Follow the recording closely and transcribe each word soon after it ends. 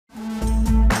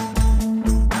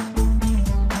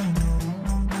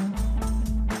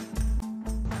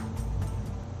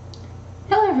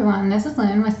This is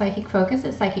Lynn with Psychic Focus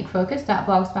at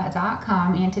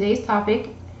psychicfocus.blogspot.com, and today's topic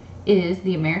is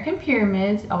the American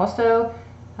Pyramids, also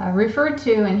referred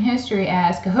to in history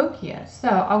as Cahokia. So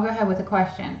I'll go ahead with the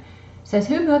question. It says,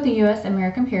 who built the U.S.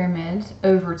 American Pyramids?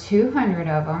 Over 200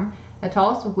 of them, the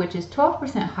tallest of which is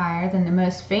 12% higher than the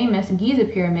most famous Giza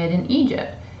Pyramid in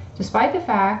Egypt. Despite the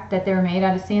fact that they're made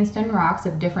out of sandstone rocks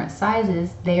of different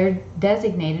sizes, they are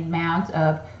designated mounds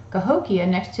of Cahokia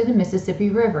next to the Mississippi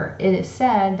River. It is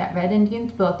said that Red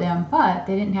Indians built them, but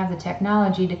they didn't have the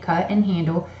technology to cut and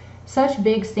handle such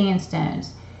big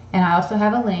sandstones. And I also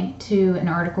have a link to an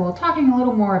article talking a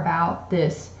little more about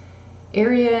this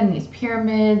area and these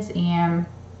pyramids and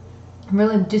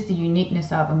really just the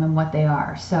uniqueness of them and what they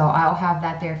are. So I'll have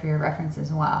that there for your reference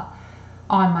as well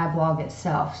on my blog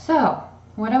itself. So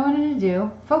what I wanted to do,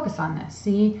 focus on this,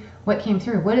 see what came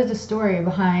through. What is the story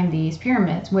behind these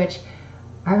pyramids, which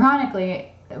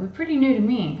ironically, it was pretty new to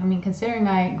me. I mean, considering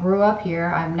I grew up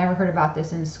here, I've never heard about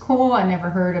this in school. I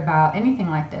never heard about anything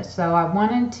like this. So I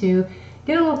wanted to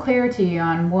get a little clarity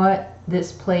on what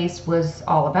this place was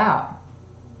all about.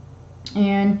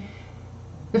 And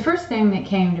the first thing that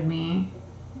came to me,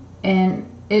 and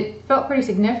it felt pretty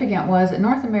significant, was that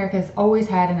North America has always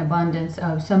had an abundance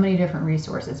of so many different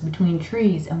resources between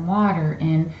trees and water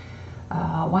and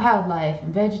wildlife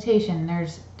and vegetation.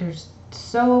 There's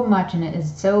so much, and it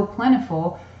is so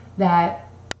plentiful that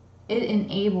it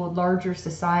enabled larger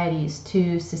societies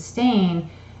to sustain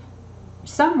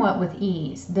somewhat with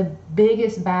ease. The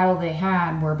biggest battle they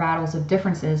had were battles of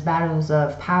differences, battles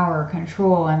of power,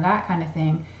 control, and that kind of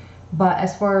thing. But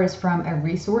as far as from a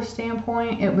resource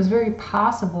standpoint, it was very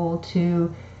possible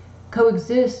to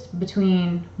coexist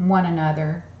between one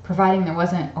another, providing there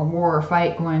wasn't a war or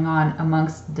fight going on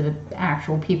amongst the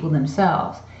actual people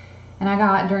themselves. And I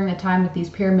got, during the time that these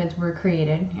pyramids were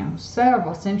created,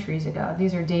 several centuries ago,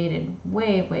 these are dated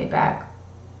way, way back,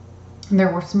 and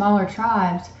there were smaller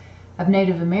tribes of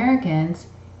Native Americans,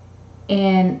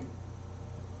 and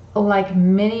like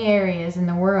many areas in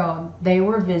the world, they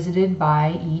were visited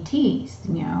by ETs.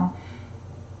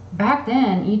 Back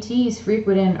then, ETs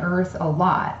frequented Earth a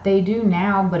lot. They do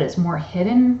now, but it's more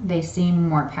hidden. They seem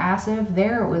more passive.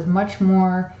 There, it was much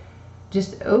more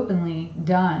just openly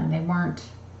done. They weren't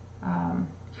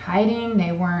hiding.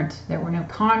 There were no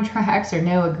contracts or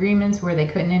no agreements where they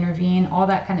couldn't intervene, all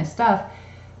that kind of stuff.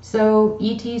 So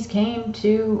ETs came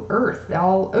to Earth,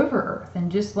 all over Earth,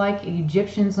 and just like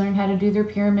Egyptians learned how to do their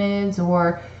pyramids,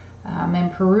 or in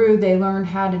Peru they learned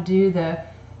how to do the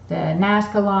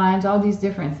Nazca lines, all these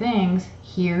different things.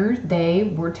 Here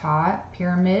they were taught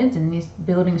pyramids and these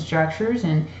building structures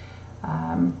and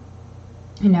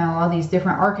all these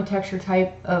different architecture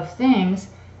type of things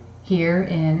here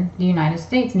in the United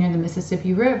States near the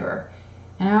Mississippi River.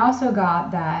 And I also got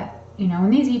that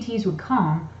when these ETs would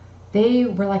come, they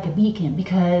were like a beacon,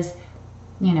 because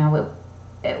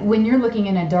when you're looking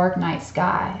in a dark night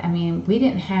sky, I mean, we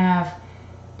didn't have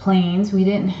planes, we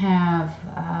didn't have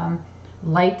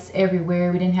lights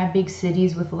everywhere, we didn't have big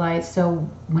cities with lights. So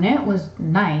when it was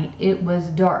night, it was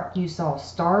dark. You saw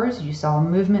stars, you saw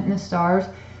movement in the stars.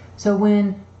 So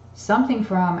when something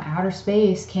from outer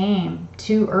space came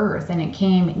to Earth and it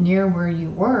came near where you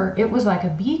were, it was like a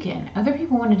beacon. Other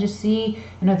people wanted to see,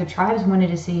 and other tribes wanted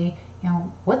to see,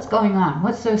 what's going on?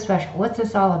 What's so special? What's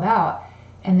this all about?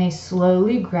 And they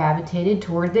slowly gravitated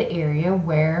toward the area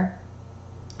where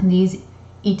these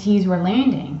ETs were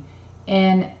landing.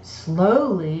 And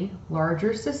slowly,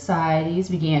 larger societies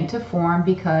began to form,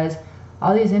 because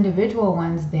all these individual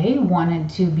ones, they wanted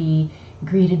to be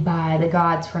greeted by the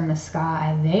gods from the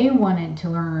sky. They wanted to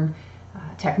learn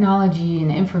technology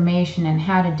and information and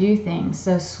how to do things.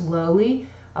 So slowly,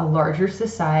 a larger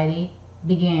society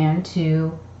began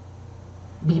to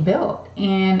be built.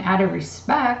 And out of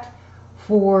respect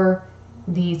for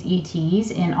these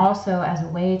ETs, and also as a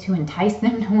way to entice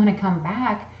them to want to come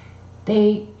back,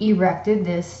 they erected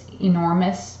this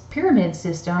enormous pyramid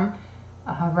system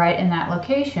right in that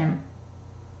location.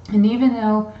 And even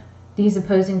though these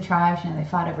opposing tribes, they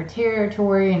fought over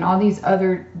territory and all these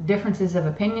other differences of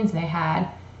opinions they had,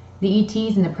 the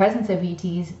ETs and the presence of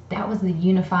ETs, that was the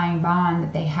unifying bond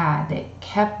that they had that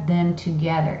kept them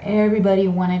together. Everybody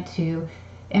wanted to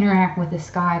interact with the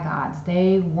sky gods.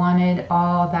 They wanted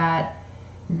all that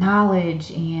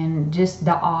knowledge and just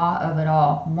the awe of it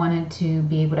all, wanted to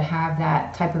be able to have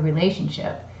that type of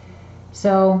relationship.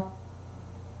 So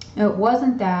it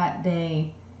wasn't that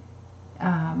they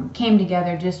came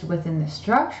together just within the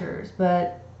structures,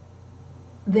 but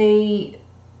they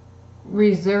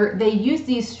used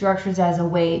these structures as a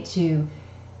way to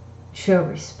show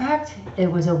respect. It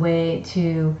was a way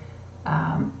to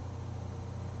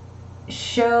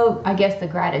show, I guess, the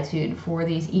gratitude for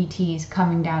these ETs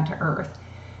coming down to Earth.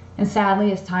 And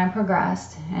sadly, as time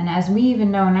progressed, and as we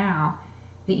even know now,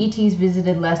 the ETs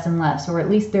visited less and less, or at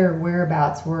least their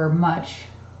whereabouts were much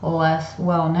less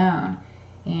well known.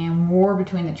 And war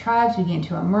between the tribes began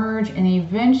to emerge, and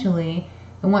eventually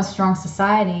the once strong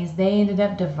societies, they ended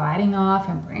up dividing off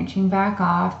and branching back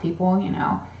off. People,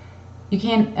 you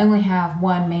can't only have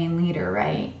one main leader,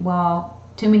 right? Well,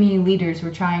 too many leaders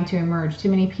were trying to emerge, too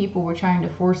many people were trying to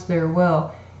force their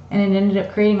will, and it ended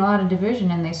up creating a lot of division,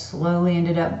 and they slowly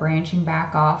ended up branching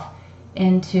back off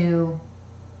into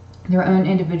their own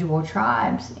individual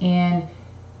tribes. And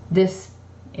this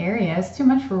area is too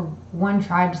much for one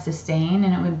tribe to sustain,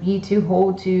 and it would be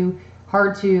too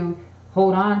hard to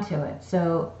hold on to it.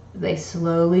 So they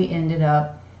slowly ended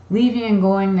up leaving and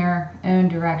going their own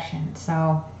direction.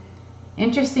 So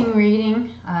interesting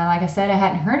reading. Like I said, I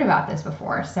hadn't heard about this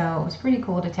before, so it was pretty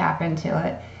cool to tap into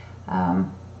it.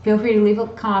 Feel free to leave a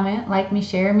comment, like me,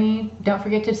 share me. Don't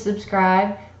forget to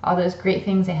subscribe. All those great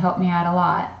things, they help me out a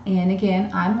lot. And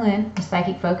again, I'm Lynn with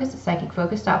Psychic Focus at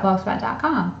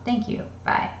psychicfocus.blogspot.com. Thank you.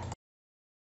 Bye.